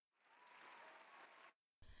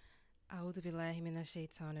A'udhu billahi minash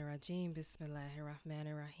shaitanir rajim. Bismillahir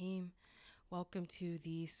rahmanir rahim. Welcome to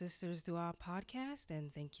the Sisters Dua podcast,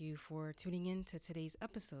 and thank you for tuning in to today's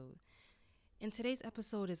episode. And today's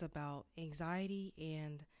episode is about anxiety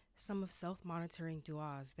and some of self-monitoring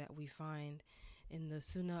duas that we find in the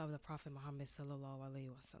Sunnah of the Prophet Muhammad sallallahu alaihi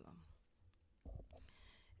wasallam.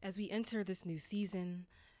 As we enter this new season,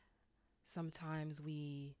 sometimes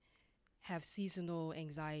we have seasonal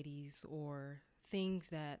anxieties or things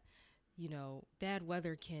that bad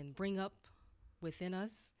weather can bring up within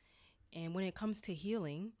us. And when it comes to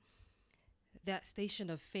healing, that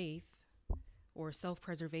station of faith or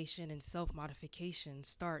self-preservation and self-modification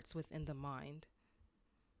starts within the mind.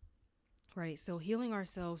 Right? So healing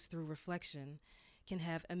ourselves through reflection can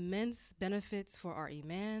have immense benefits for our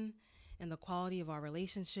iman and the quality of our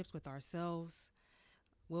relationships with ourselves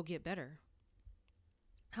will get better.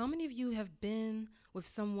 How many of you have been with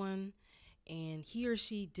someone and he or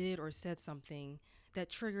she did or said something that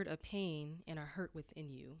triggered a pain and a hurt within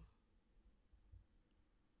you?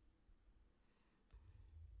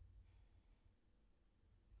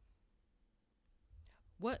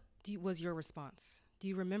 Was your response? Do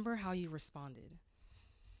you remember how you responded?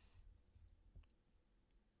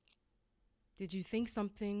 Did you think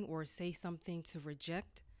something or say something to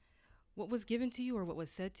reject what was given to you or what was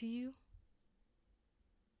said to you?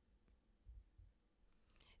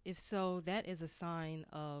 If so, that is a sign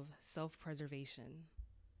of self-preservation.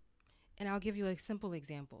 And I'll give you a simple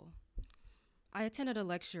example. I attended a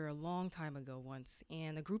lecture a long time ago once,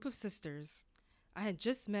 and a group of sisters, I had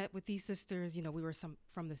just met with these sisters, we were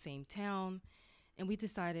from the same town, and we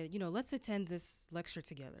decided, let's attend this lecture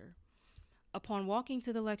together. Upon walking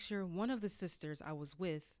to the lecture, one of the sisters I was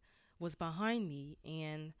with was behind me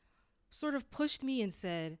and sort of pushed me and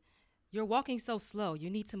said, "You're walking so slow, you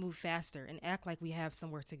need to move faster and act like we have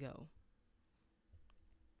somewhere to go."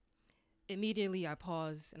 Immediately I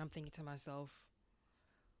paused and I'm thinking to myself,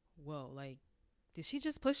 whoa, did she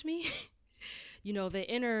just push me? The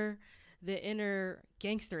inner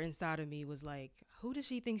gangster inside of me was like, who does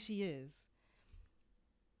she think she is?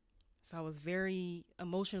 So I was very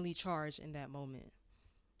emotionally charged in that moment.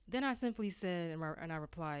 Then I simply said, and I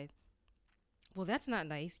replied, "Well, that's not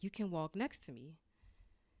nice. You can walk next to me."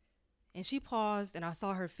 And she paused, and I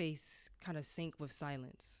saw her face kind of sink with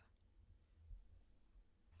silence.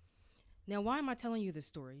 Now, why am I telling you this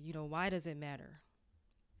story? Why does it matter?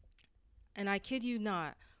 And I kid you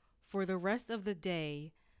not, for the rest of the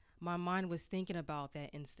day, my mind was thinking about that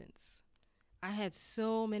instance. I had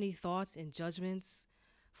so many thoughts and judgments.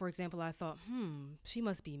 For example, I thought, she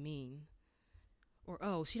must be mean. Or,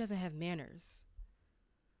 oh, she doesn't have manners.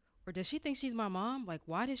 Or does she think she's my mom?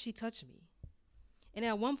 Why did she touch me? And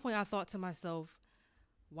at one point I thought to myself,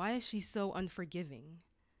 why is she so unforgiving?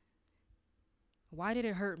 Why did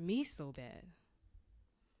it hurt me so bad?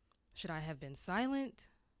 Should I have been silent?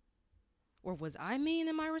 Or was I mean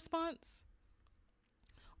in my response?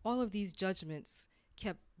 All of these judgments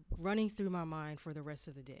kept running through my mind for the rest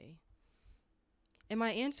of the day. And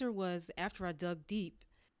my answer was, after I dug deep,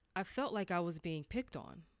 I felt like I was being picked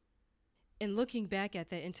on. And looking back at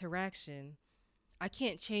that interaction, I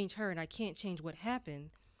can't change her and I can't change what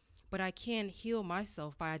happened, but I can heal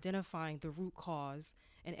myself by identifying the root cause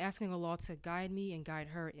and asking Allah to guide me and guide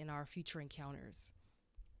her in our future encounters.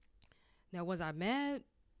 Now, was I mad?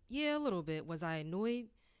 Yeah, a little bit. Was I annoyed?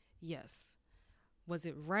 Yes. Was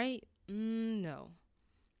it right? No.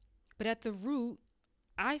 But at the root,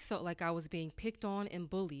 I felt like I was being picked on and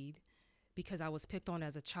bullied because I was picked on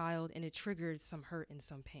as a child, and it triggered some hurt and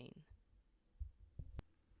some pain.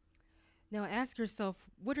 Now ask yourself,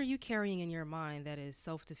 what are you carrying in your mind that is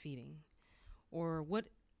self-defeating? Or what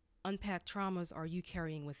unpacked traumas are you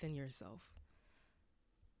carrying within yourself?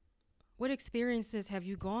 What experiences have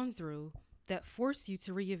you gone through that force you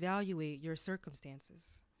to reevaluate your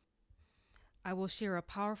circumstances? I will share a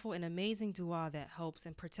powerful and amazing dua that helps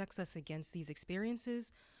and protects us against these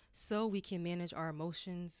experiences so we can manage our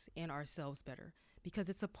emotions and ourselves better. Because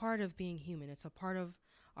it's a part of being human. It's a part of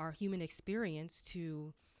our human experience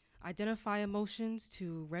to identify emotions,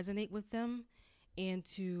 to resonate with them, and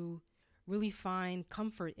to really find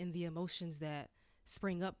comfort in the emotions that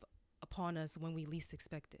spring up upon us when we least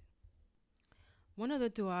expect it. One of the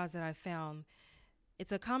duas that I found,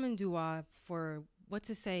 it's a common dua for what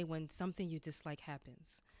to say when something you dislike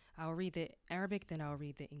happens. I'll read the Arabic, then I'll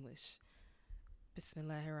read the English.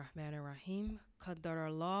 Bismillahir Rahmanir Rahim.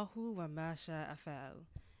 Qaddarallahu wa ma sha'a fa'al.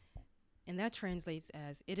 And that translates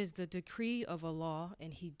as, it is the decree of Allah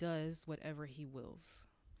and He does whatever He wills.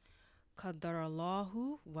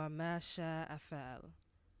 Qaddarallahu wa ma sha'a fa'al.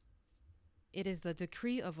 It is the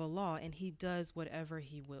decree of Allah, and He does whatever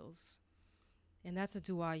He wills. And that's a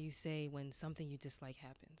dua you say when something you dislike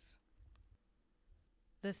happens.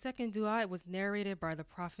 The second dua was narrated by the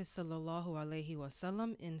Prophet sallallahu alaihi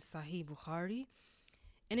wasallam in Sahih Bukhari,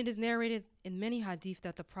 and it is narrated in many hadith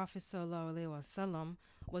that the Prophet sallallahu alaihi wasallam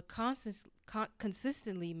would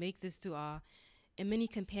consistently make this dua, and many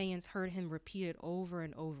companions heard him repeat it over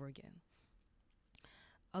and over again.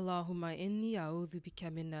 Allahumma inni a'udhu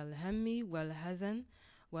bika min al-hammi wal-hazan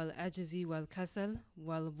wal-ajzi wal-kasal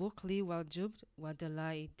wal-bukhli wal-jubd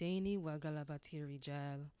wa-dala'i daini wa-galabati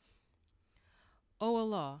rijal. O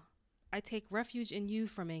Allah, I take refuge in you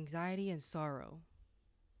from anxiety and sorrow,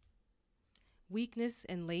 weakness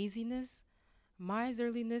and laziness,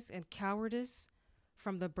 miserliness and cowardice,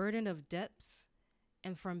 from the burden of debts,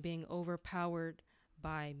 and from being overpowered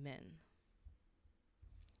by men.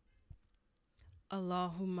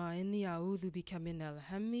 Allahumma inni a'udhu bika min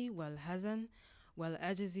al-hammi wal-hazan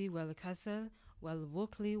wal-ajzi wal-kasal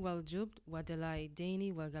wal-bukhli wal-jubd wa-dala'i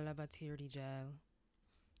daini wa-galabati rijal.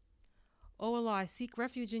 O Allah, I seek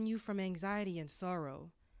refuge in you from anxiety and sorrow,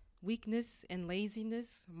 weakness and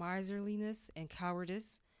laziness, miserliness and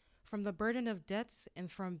cowardice, from the burden of debts,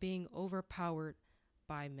 and from being overpowered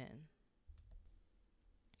by men.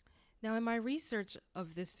 Now, in my research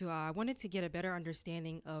of this dua, I wanted to get a better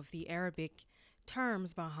understanding of the Arabic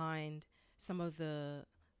terms behind some of the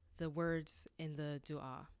words in the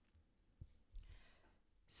dua.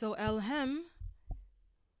 So, al-ham,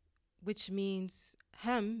 which means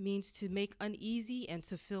to make uneasy and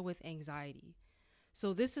to fill with anxiety.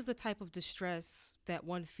 So this is the type of distress that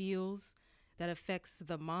one feels that affects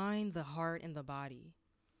the mind, the heart, and the body.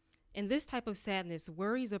 And this type of sadness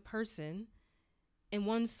worries a person, and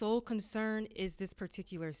one's sole concern is this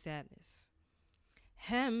particular sadness.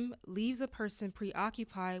 Hem leaves a person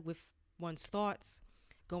preoccupied with one's thoughts,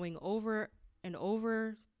 going over and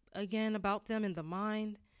over again about them in the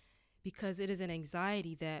mind, because it is an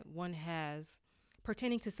anxiety that one has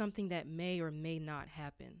pertaining to something that may or may not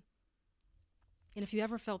happen. And if you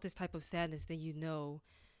ever felt this type of sadness, then you know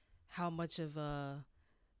how much of a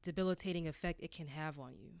debilitating effect it can have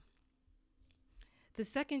on you. The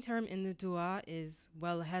second term in the dua is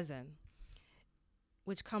wal-hazan,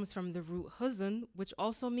 which comes from the root huzn, which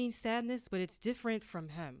also means sadness, but it's different from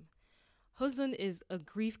hem. Huzn is a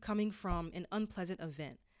grief coming from an unpleasant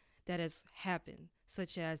event that has happened,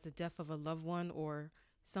 such as the death of a loved one or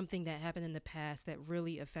something that happened in the past that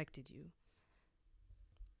really affected you.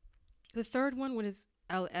 The third one is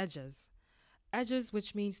al-ajaz. Ajaz,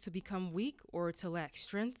 which means to become weak or to lack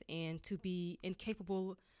strength and to be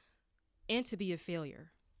incapable and to be a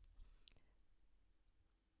failure.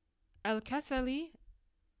 Al-kasali,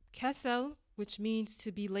 kasal, which means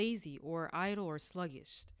to be lazy or idle or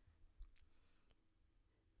sluggish.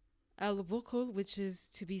 Al-bukhul, which is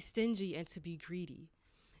to be stingy and to be greedy.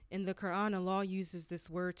 In the Quran, Allah uses this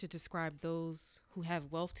word to describe those who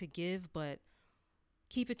have wealth to give but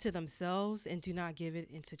keep it to themselves and do not give it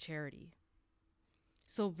into charity.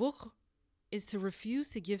 So bukhl is to refuse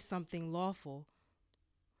to give something lawful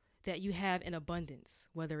that you have in abundance,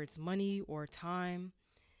 whether it's money or time,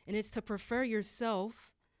 and it's to prefer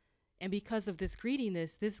yourself, and because of this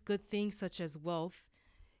greediness, this good thing such as wealth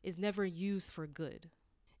is never used for good.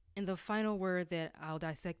 And the final word that I'll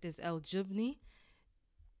dissect is al-jubni,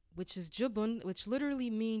 which is jubun, which literally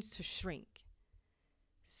means to shrink.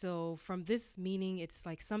 So from this meaning, it's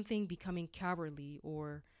like something becoming cowardly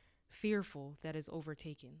or fearful that is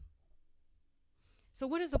overtaken. So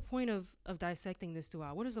what is the point of dissecting this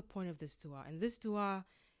dua? What is the point of this dua? And this dua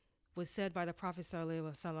was said by the Prophet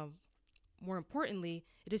ﷺ. More importantly,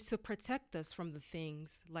 it is to protect us from the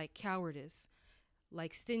things like cowardice,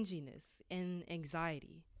 like stinginess and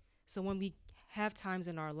anxiety. So when we have times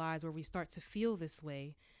in our lives where we start to feel this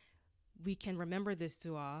way, we can remember this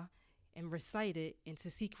dua and recite it and to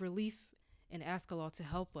seek relief and ask Allah to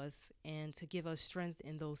help us and to give us strength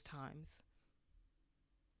in those times.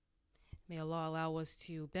 May Allah allow us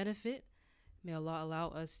to benefit. May Allah allow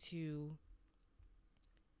us to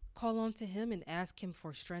call on to Him and ask Him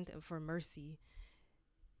for strength and for mercy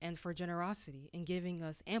and for generosity in giving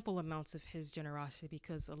us ample amounts of His generosity,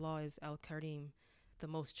 because Allah is Al-Karim, the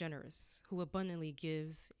most generous, who abundantly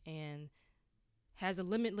gives and has a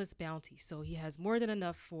limitless bounty. So He has more than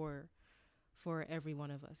enough for every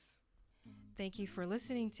one of us. Thank you for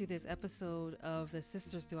listening to this episode of the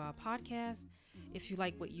Sisters Dua podcast. If you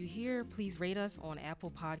like what you hear, please rate us on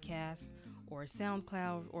Apple Podcasts or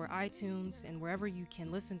SoundCloud or iTunes and wherever you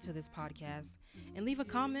can listen to this podcast, and leave a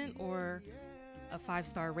comment or a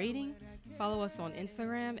 5-star rating. Follow us on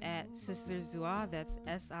Instagram at Sisters Dua, that's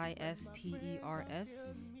SISTERS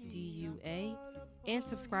DUA, and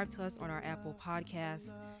subscribe to us on our Apple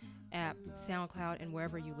Podcast app, SoundCloud, and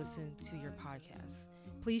wherever you listen to your podcasts.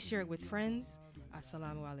 Please share it with friends.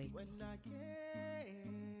 Assalamu alaikum.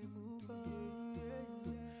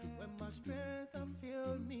 When my strength I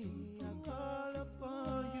feel me, I call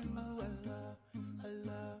upon you, Allah,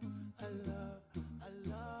 Allah, Allah,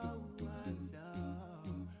 Allah, Allah.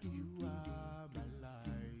 You are my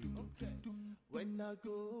light. Okay. When I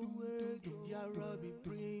go away, Ya Rabbi,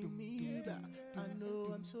 bring me back. I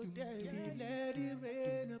know I'm so dirty, let it rain.